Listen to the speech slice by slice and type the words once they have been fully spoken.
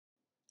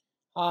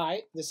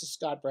Hi, this is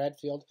Scott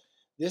Bradfield.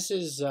 This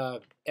is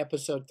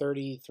episode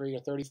 33 or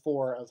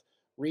 34 of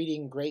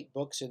Reading Great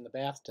Books in the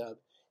Bathtub.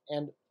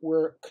 And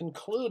we're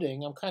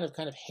concluding, I'm kind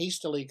of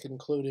hastily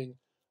concluding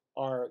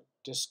our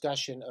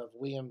discussion of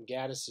William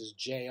Gaddis's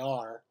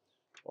J.R.,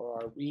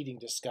 or our reading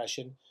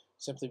discussion,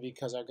 simply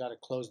because I've got to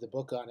close the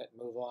book on it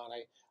and move on.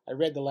 I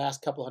read the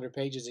last couple hundred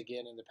pages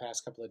again in the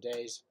past couple of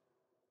days.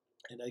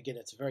 And again,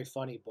 it's a very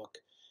funny book.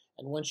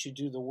 And once you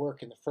do the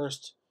work in the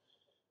first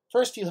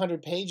few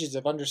hundred pages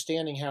of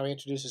understanding how he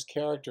introduces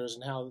characters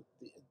and how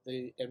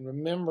and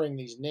remembering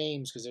these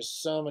names, because there's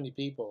so many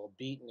people,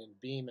 Beaton and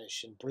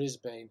Beamish and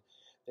Brisbane,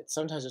 that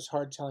sometimes it's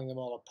hard telling them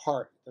all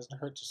apart. It doesn't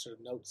hurt to sort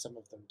of note some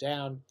of them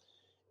down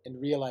and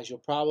realize you'll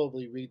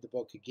probably read the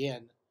book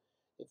again.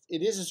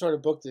 It is a sort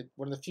of book that,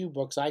 one of the few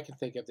books I can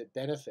think of that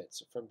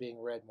benefits from being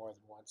read more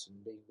than once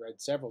and being read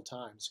several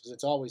times, because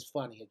it's always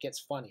funny. It gets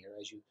funnier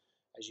as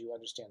you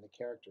understand the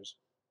characters.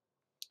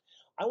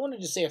 I wanted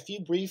to say a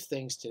few brief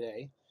things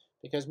today,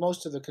 because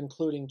most of the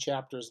concluding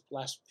chapters,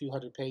 last few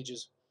hundred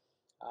pages,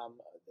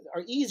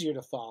 are easier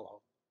to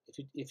follow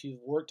if you've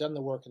done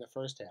the work in the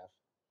first half.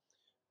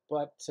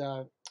 But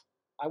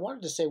I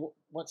wanted to say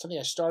something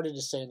I started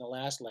to say in the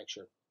last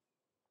lecture,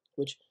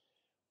 which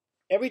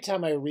every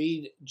time I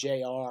read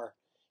J.R.,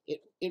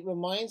 it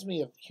reminds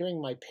me of hearing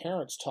my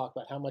parents talk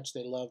about how much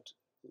they loved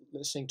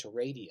listening to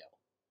radio.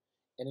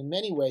 And in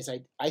many ways,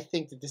 I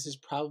think that this is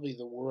probably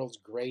the world's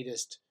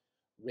greatest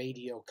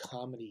radio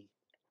comedy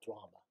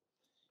drama.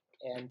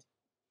 And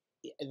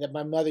that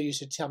my mother used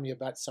to tell me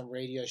about some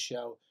radio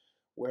show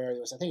where I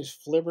think it was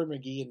Flibber,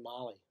 McGee, and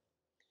Molly.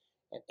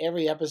 And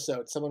every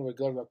episode, someone would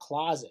go to a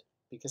closet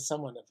because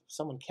someone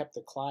kept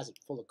the closet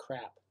full of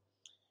crap.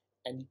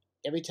 And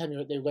every time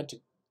they went to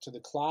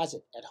the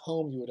closet at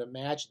home, you would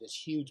imagine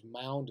this huge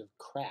mound of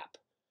crap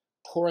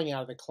pouring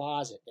out of the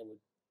closet.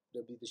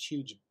 There'd be this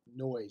huge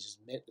noise,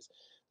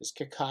 this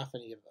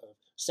cacophony of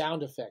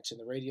sound effects in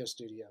the radio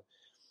studio.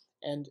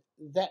 And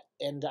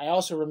I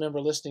also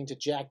remember listening to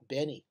Jack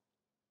Benny,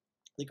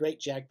 the great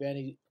Jack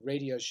Benny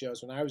radio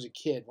shows when I was a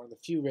kid. One of the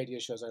few radio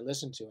shows I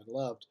listened to and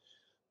loved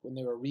when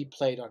they were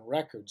replayed on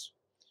records.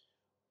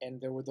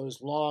 And there were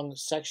those long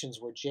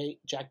sections where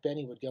Jack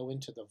Benny would go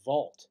into the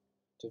vault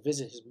to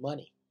visit his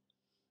money,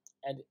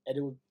 and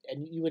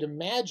you would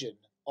imagine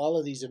all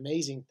of these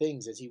amazing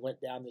things as he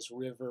went down this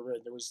river,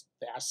 and there was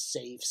vast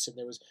safes, and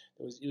he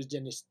was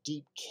in this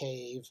deep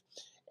cave,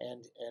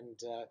 and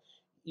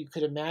you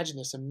could imagine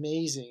this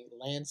amazing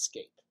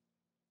landscape.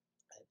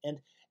 And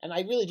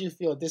I really do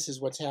feel that this is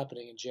what's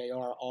happening in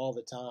JR all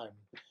the time,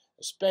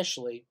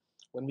 especially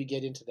when we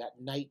get into that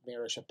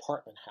nightmarish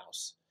apartment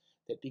house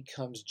that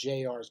becomes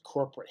JR's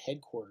corporate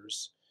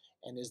headquarters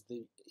and is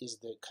the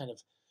kind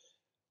of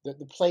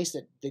the place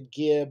that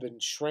Gibb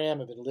and Schramm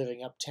have been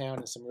living uptown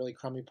in some really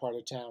crummy part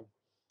of town,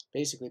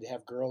 basically to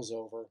have girls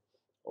over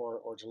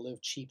or to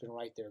live cheap and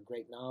write their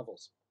great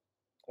novels.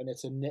 And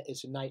it's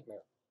a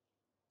nightmare.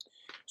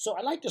 So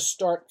I'd like to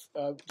start,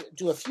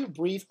 do a few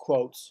brief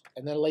quotes,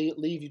 and then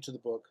leave you to the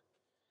book.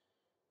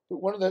 But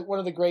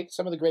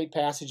some of the great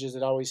passages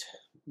that always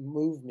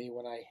move me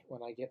when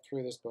I get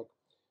through this book.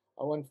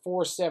 On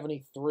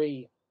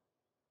 473,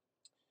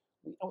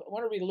 I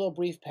want to read a little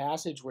brief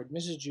passage where Amy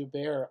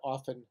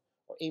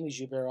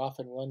Joubert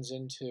often runs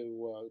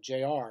into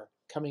J.R.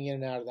 coming in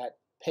and out of that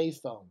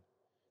payphone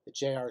that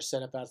J.R.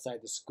 set up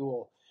outside the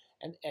school,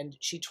 and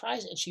she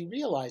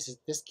realizes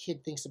this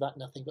kid thinks about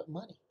nothing but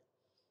money.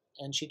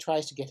 And she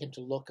tries to get him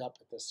to look up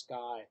at the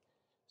sky.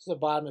 This is the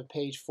bottom of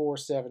page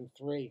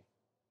 473.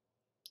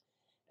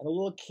 And the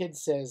little kid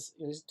says,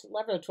 he's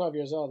 11 or 12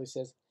 years old, he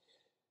says,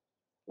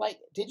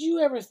 did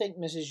you ever think,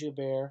 Mrs.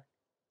 Joubert,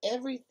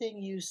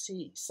 everything you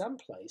see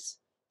someplace,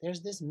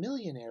 there's this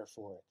millionaire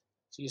for it.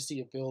 So you see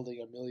a building,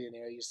 a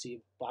millionaire, you see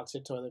a box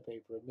of toilet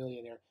paper, a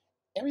millionaire.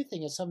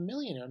 Everything is some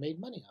millionaire made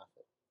money off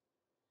it.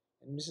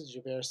 And Mrs.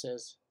 Joubert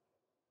says,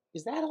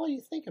 is that all you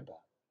think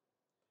about?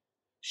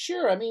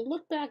 Sure, I mean,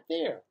 look back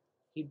there.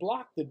 He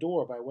blocked the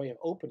door by way of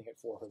opening it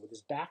for her with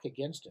his back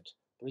against it,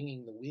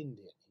 bringing the wind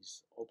in.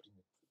 He's opening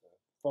the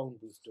phone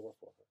booth door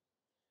for her.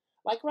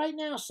 Like right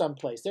now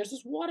someplace, there's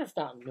this water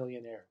fountain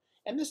millionaire,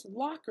 and this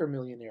locker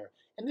millionaire,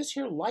 and this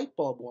here light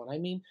bulb one. I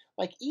mean,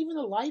 like even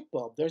the light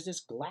bulb, there's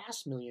this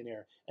glass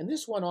millionaire, and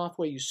this one off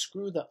where you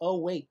screw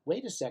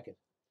wait a second.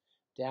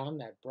 Down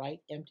that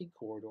bright, empty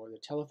corridor, the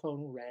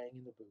telephone rang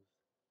in the booth.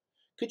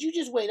 Could you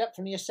just wait up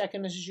for me a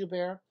second, Mrs.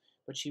 Joubert?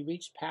 But she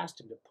reached past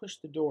him to push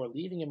the door,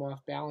 leaving him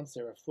off balance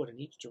there a foot in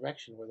each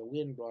direction where the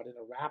wind brought in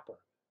a wrapper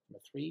from a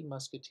Three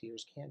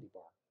Musketeers candy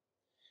bar.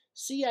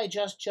 See,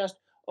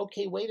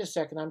 okay, wait a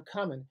second, I'm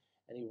coming,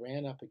 and he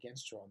ran up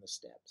against her on the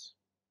steps.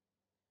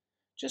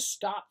 Just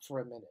stop for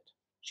a minute.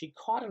 She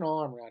caught an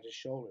arm around his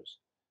shoulders.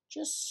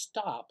 Just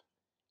stop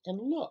and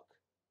look.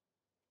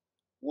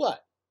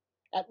 What?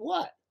 At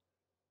what?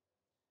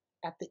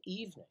 At the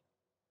evening,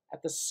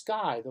 at the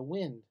sky, the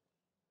wind.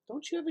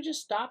 Don't you ever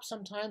just stop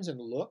sometimes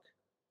and look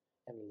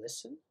and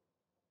listen?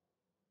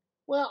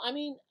 Well, I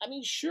mean,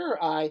 sure,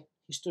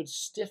 He stood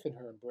stiff in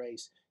her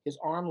embrace, his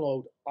arm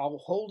lobe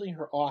holding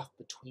her off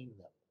between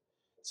them.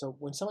 So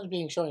when someone's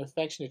being showing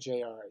affection to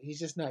JR, he's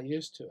just not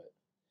used to it.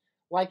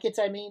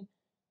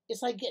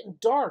 It's like getting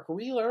dark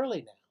real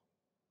early now.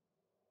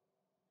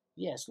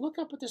 Yes, look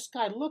up at the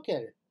sky, look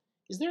at it.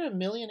 Is there a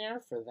millionaire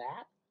for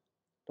that?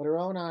 But her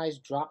own eyes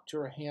dropped to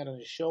her hand on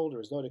his shoulder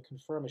as though to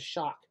confirm a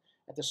shock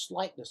at the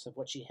slightness of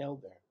what she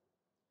held there.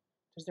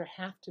 Does there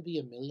have to be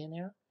a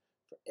millionaire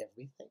for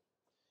everything?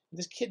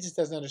 This kid just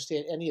doesn't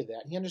understand any of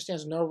that. He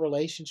understands no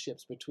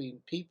relationships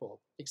between people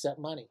except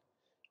money.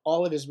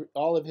 All of his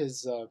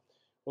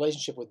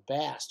relationship with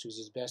Bast, who's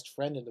his best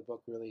friend in the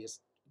book, really is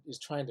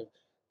trying to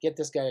get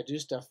this guy to do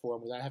stuff for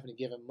him without having to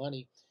give him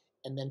money,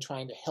 and then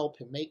trying to help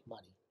him make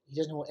money. He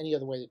doesn't know any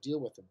other way to deal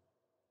with him.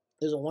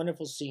 There's a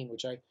wonderful scene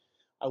which I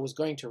was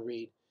going to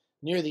read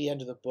near the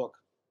end of the book.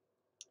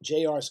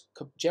 J.R.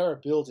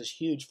 builds this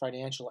huge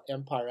financial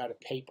empire out of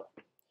paper,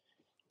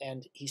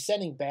 and he's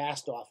sending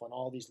Bast off on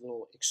all these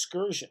little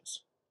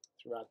excursions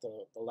throughout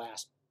the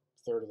last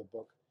third of the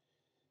book.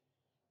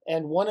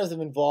 And one of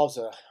them involves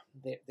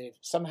they've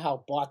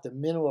somehow bought the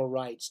mineral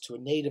rights to a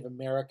Native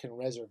American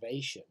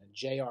reservation, and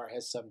JR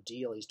has some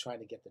deal. He's trying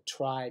to get the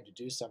tribe to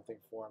do something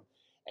for him,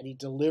 and he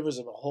delivers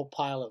them a whole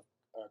pile of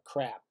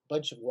crap, a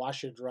bunch of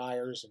washer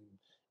dryers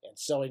and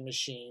sewing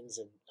machines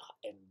and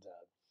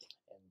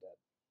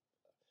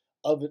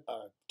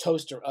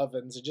toaster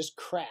ovens and just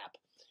crap.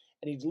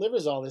 And he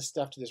delivers all this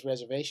stuff to this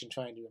reservation,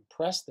 trying to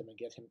impress them and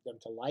get them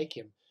to like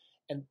him.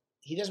 And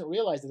he doesn't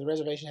realize that the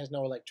reservation has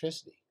no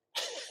electricity.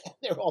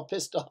 They're all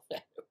pissed off at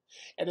him.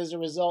 And as a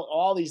result,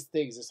 all these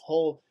things, this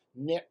whole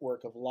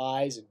network of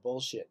lies and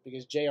bullshit,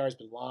 because JR has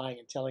been lying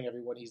and telling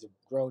everyone he's a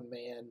grown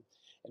man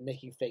and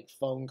making fake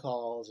phone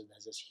calls and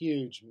has this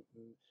huge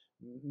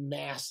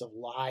mass of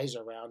lies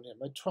around him,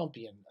 a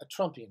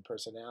Trumpian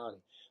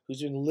personality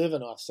who's been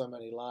living off so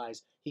many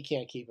lies, he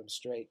can't keep them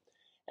straight.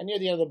 And near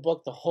the end of the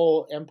book, the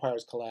whole empire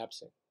is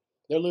collapsing.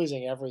 They're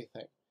losing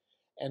everything.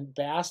 And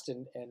Bast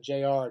and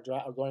JR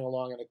are going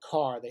along in a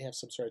car. They have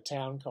some sort of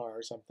town car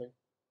or something.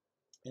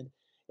 And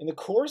in the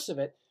course of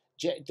it,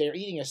 they're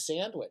eating a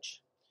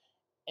sandwich.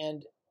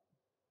 And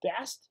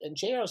Bast and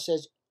JR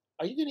says,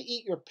 "Are you going to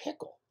eat your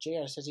pickle?"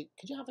 JR says,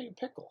 "Could you have your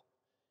pickle?"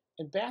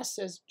 And Bast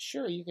says,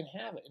 "Sure, you can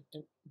have it."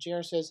 And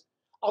JR says,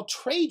 "I'll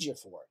trade you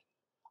for it.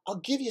 I'll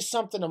give you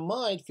something of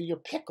mine for your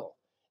pickle."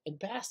 And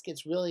Bast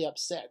gets really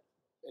upset.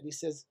 And he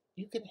says,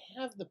 "You can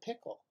have the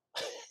pickle."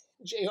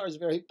 JR is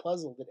very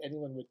puzzled that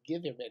anyone would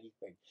give him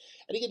anything.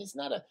 And again, it's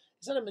not a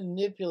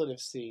manipulative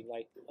scene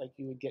like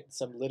you would get in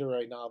some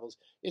literary novels.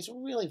 It's a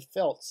really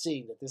felt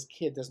scene that this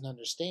kid doesn't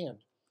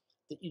understand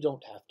that you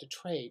don't have to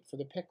trade for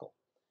the pickle.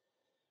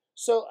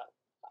 So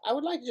I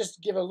would like to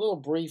just give a little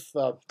brief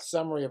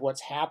summary of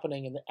what's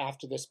happening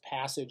after this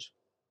passage.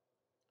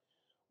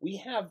 We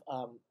have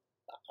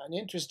an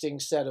interesting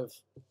set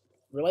of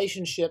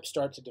relationships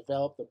start to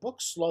develop. The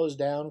book slows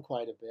down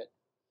quite a bit.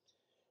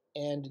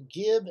 And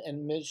Gib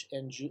and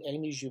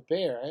Amy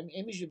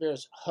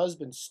Joubert's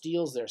husband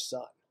steals their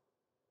son.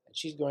 And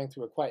she's going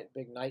through a quite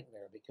big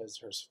nightmare because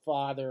her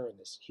father and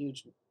this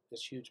huge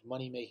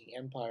money-making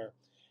empire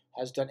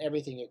has done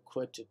everything it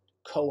could to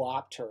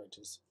co-opt her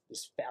into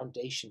this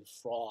foundation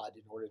fraud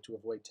in order to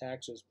avoid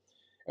taxes.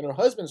 And her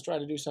husband's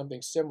trying to do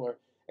something similar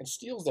and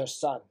steals their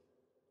son,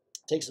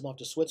 takes him up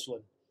to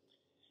Switzerland.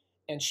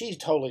 And she's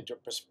totally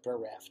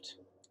bereft.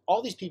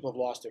 All these people have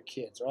lost their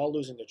kids. They're all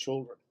losing their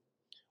children.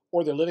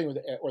 Or they're living with,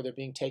 or they're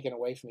being taken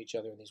away from each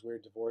other in these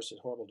weird divorces,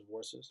 horrible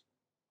divorces.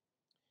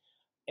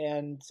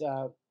 And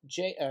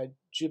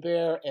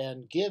Joubert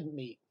and Gib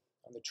meet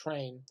on the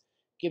train.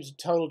 Gib's a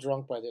total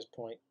drunk by this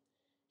point.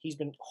 He's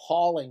been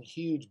hauling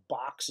huge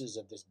boxes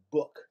of this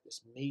book,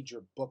 this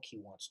major book he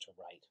wants to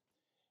write.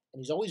 And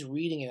he's always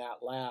reading it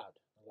out loud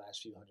in the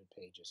last few hundred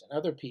pages. And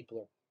other people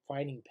are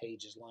finding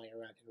pages lying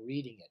around and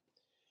reading it.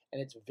 And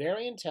it's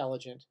very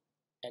intelligent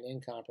and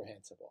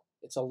incomprehensible.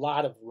 It's a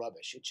lot of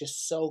rubbish. It's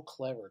just so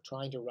clever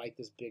trying to write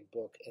this big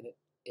book, and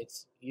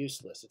it's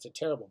useless. It's a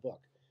terrible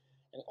book,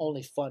 and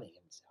only funny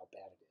in how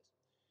bad it is.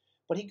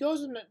 But he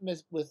goes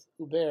with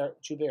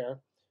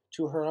Joubert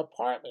to her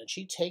apartment.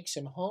 She takes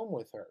him home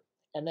with her,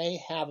 and they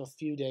have a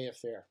few-day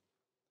affair.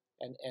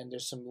 And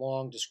there's some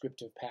long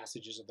descriptive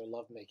passages of their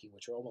lovemaking,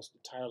 which are almost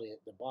entirely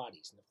the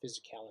bodies and the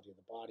physicality of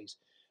the bodies,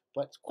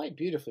 but it's quite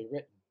beautifully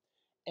written.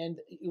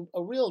 And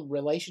a real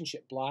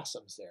relationship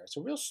blossoms there. It's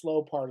a real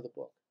slow part of the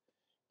book.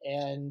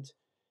 And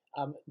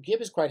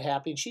Gib is quite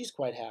happy, and she's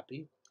quite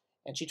happy.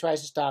 And she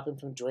tries to stop him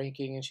from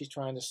drinking, and she's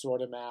trying to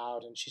sort him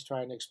out, and she's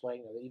trying to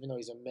explain that even though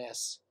he's a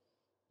mess,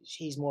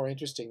 he's more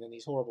interesting than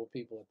these horrible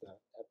people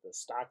at the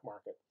stock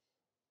market.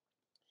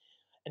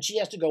 And she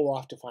has to go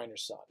off to find her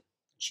son.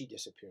 She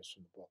disappears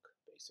from the book,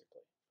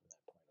 basically, from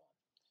that point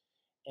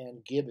on.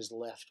 And Gib is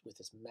left with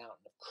this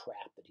mountain of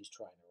crap that he's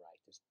trying to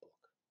write, this book.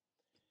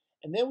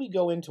 And then we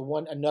go into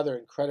another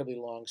incredibly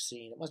long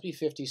scene. It must be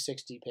 50,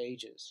 60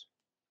 pages,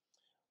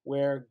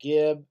 where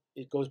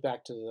it goes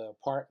back to the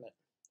apartment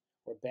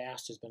where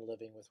Bast has been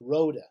living with.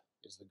 Rhoda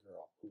is the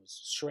girl,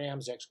 who's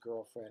Schramm's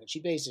ex-girlfriend, and she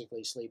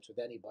basically sleeps with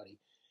anybody.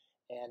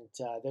 And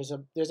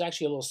there's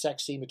actually a little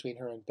sex scene between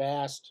her and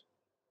Bast,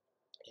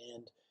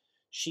 and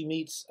she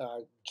meets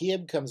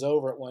Gib comes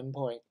over at one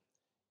point,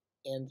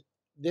 and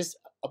this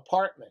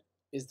apartment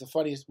is the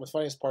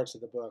funniest parts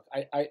of the book.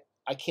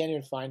 I can't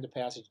even find a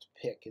passage to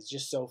pick. It's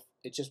just a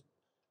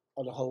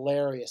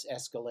hilarious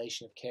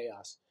escalation of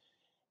chaos.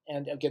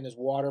 And again, there's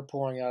water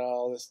pouring out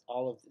all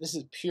of this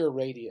is pure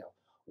radio.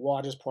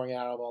 Water's pouring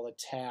out of all the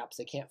taps.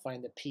 They can't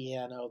find the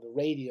piano. The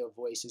radio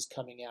voice is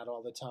coming out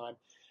all the time.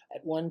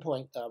 At one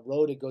point,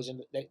 Rhoda goes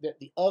into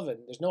the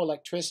oven. There's no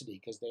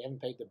electricity because they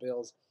haven't paid the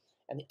bills,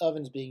 and the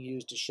oven's being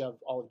used to shove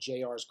all of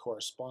JR's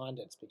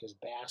correspondence because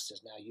Bast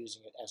is now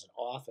using it as an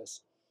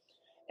office.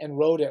 And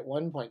Rhoda at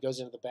one point goes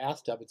into the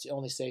bathtub. It's the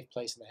only safe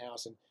place in the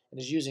house, and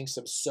is using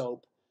some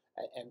soap,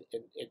 and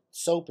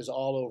soap is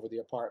all over the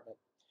apartment.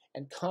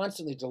 And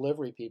constantly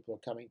delivery people are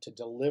coming to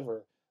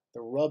deliver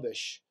the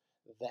rubbish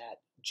that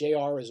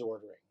JR is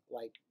ordering,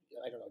 like,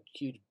 I don't know,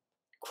 huge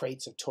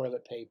crates of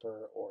toilet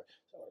paper or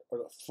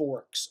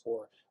forks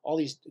or all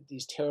these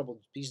terrible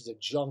pieces of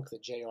junk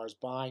that JR is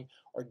buying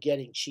or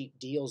getting cheap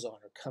deals on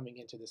are coming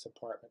into this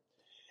apartment.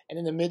 And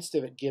in the midst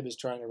of it, Gib is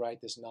trying to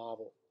write this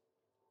novel.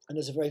 And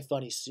there's a very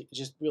funny,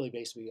 just really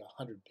basically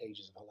 100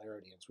 pages of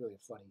hilarity. It's really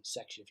a funny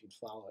section if you'd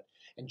follow it.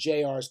 And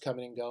JR is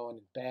coming and going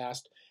and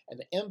Bast, and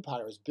the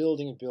empire is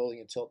building and building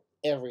until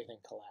everything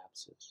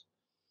collapses.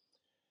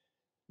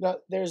 Now,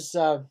 there's,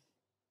 I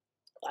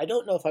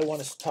don't know if I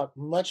want to talk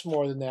much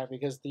more than that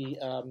because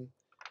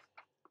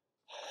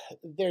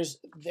there's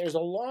a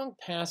long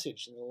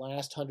passage in the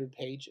last 100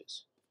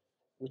 pages,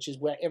 which is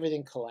where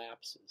everything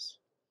collapses.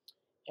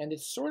 And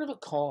it's sort of a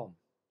calm.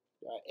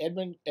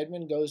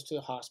 Edmund goes to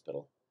the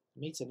hospital,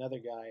 meets another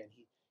guy, and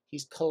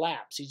he's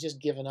collapsed. He's just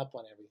given up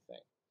on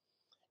everything.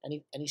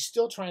 And he's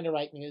still trying to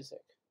write music.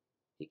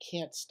 He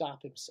can't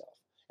stop himself.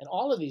 And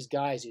all of these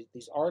guys,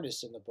 these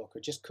artists in the book,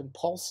 are just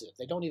compulsive.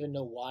 They don't even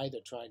know why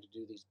they're trying to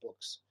do these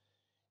books.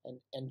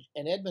 And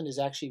Edmund is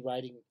actually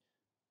writing.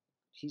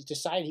 He's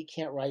decided he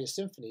can't write his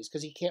symphonies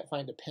because he can't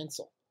find a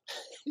pencil.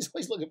 He's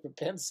always looking for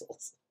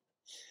pencils.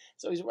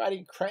 So he's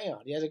writing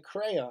crayon. He has a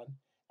crayon,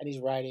 and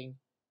he's writing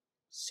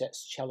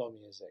cello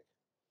music,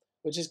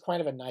 which is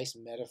kind of a nice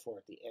metaphor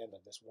at the end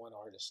of this one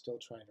artist still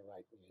trying to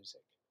write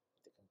music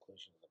at the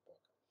conclusion of the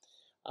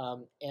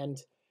book.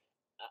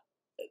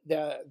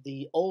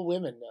 The old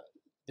women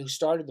who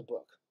started the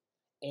book,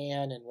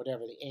 Anne and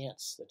whatever, the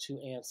aunts, the two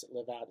aunts that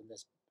live out in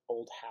this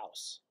old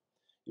house.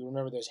 You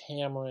remember there's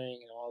hammering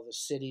and all the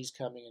cities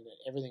coming and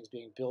everything's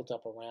being built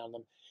up around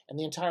them. And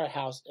the entire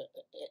house,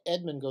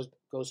 Edmund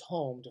goes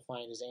home to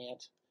find his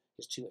aunt,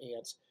 his two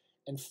aunts,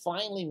 and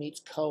finally meets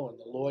Cohen,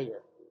 the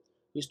lawyer,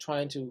 who's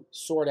trying to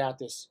sort out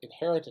this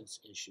inheritance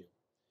issue.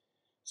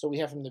 So we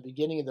have from the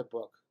beginning of the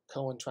book,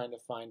 Cohen trying to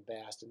find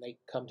Bast, and they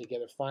come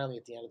together finally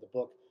at the end of the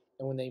book.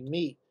 And when they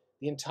meet,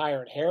 the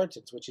entire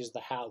inheritance, which is the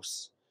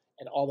house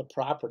and all the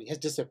property, has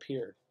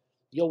disappeared.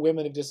 The old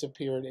women have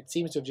disappeared. It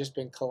seems to have just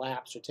been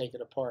collapsed or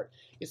taken apart.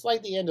 It's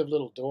like the end of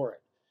Little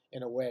Dorrit,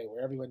 in a way,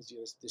 where everyone's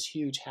this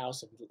huge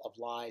house of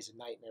lies and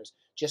nightmares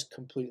just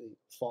completely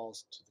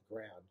falls to the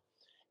ground.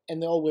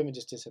 And the old women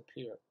just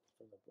disappear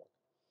from the book.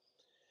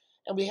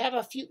 And we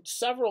have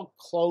several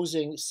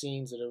closing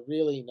scenes that are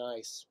really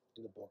nice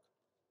in the book.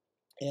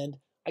 And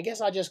I guess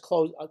I'll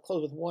close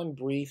with one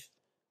brief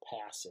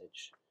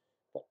passage.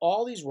 But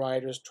all these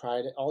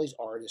all these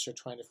artists are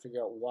trying to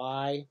figure out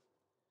why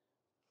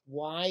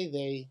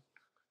they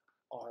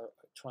are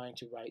trying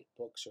to write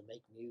books or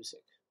make music,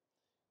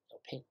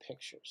 paint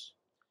pictures.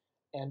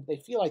 And they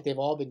feel like they've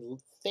all been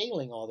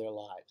failing all their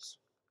lives.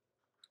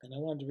 And I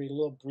wanted to read a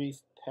little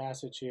brief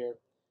passage here.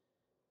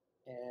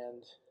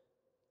 And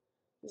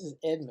this is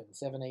Edmund,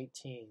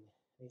 718.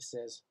 He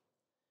says,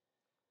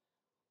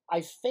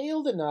 "I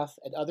failed enough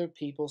at other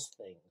people's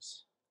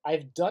things.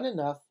 I've done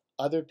enough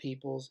other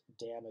people's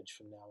damage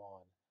from now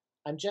on.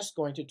 I'm just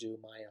going to do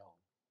my own.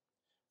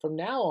 From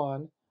now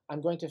on,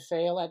 I'm going to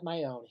fail at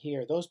my own.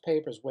 Here, those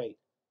papers, wait.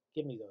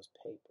 Give me those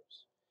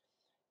papers."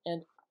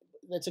 And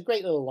that's a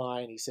great little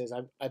line. He says,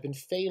 I've been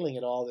failing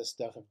at all this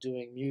stuff of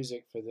doing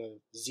music for the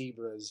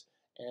Zebras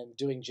and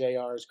doing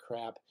JR's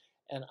crap,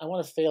 and I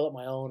want to fail at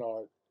my own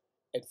art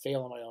and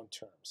fail on my own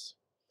terms.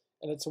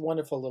 And it's a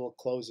wonderful little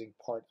closing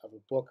part of a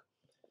book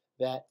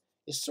that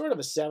is sort of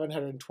a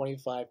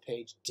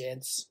 725-page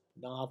dense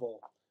novel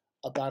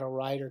about a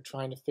writer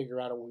trying to figure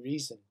out a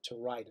reason to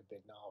write a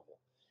big novel.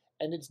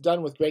 And it's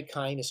done with great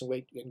kindness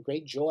and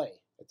great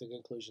joy at the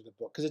conclusion of the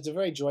book, because it's a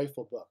very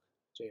joyful book,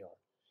 JR.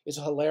 It's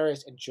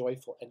hilarious and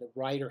joyful, and the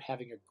writer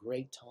having a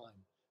great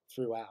time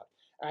throughout.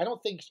 I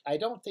don't think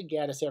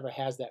Gaddis ever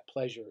has that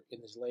pleasure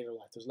in his later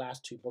life. Those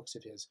last two books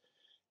of his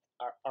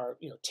are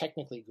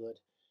technically good,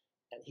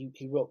 and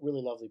he wrote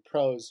really lovely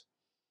prose,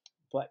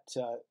 but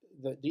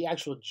the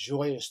actual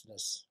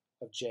joyousness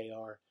of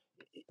JR,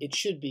 it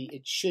should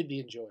be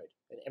enjoyed,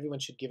 and everyone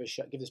should give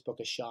this book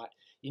a shot.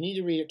 You need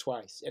to read it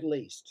twice at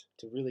least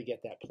to really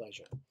get that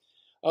pleasure.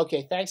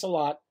 Okay, thanks a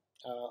lot.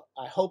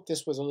 I hope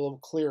this was a little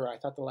clearer. I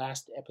thought the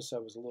last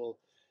episode was a little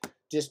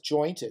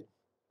disjointed,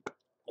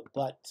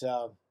 but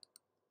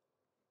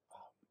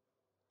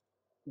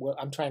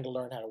I'm trying to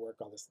learn how to work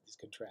all these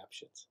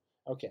contraptions.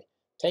 Okay,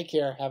 Take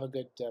care. Have a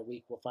good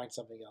week. We'll find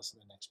something else in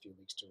the next few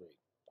weeks to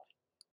read.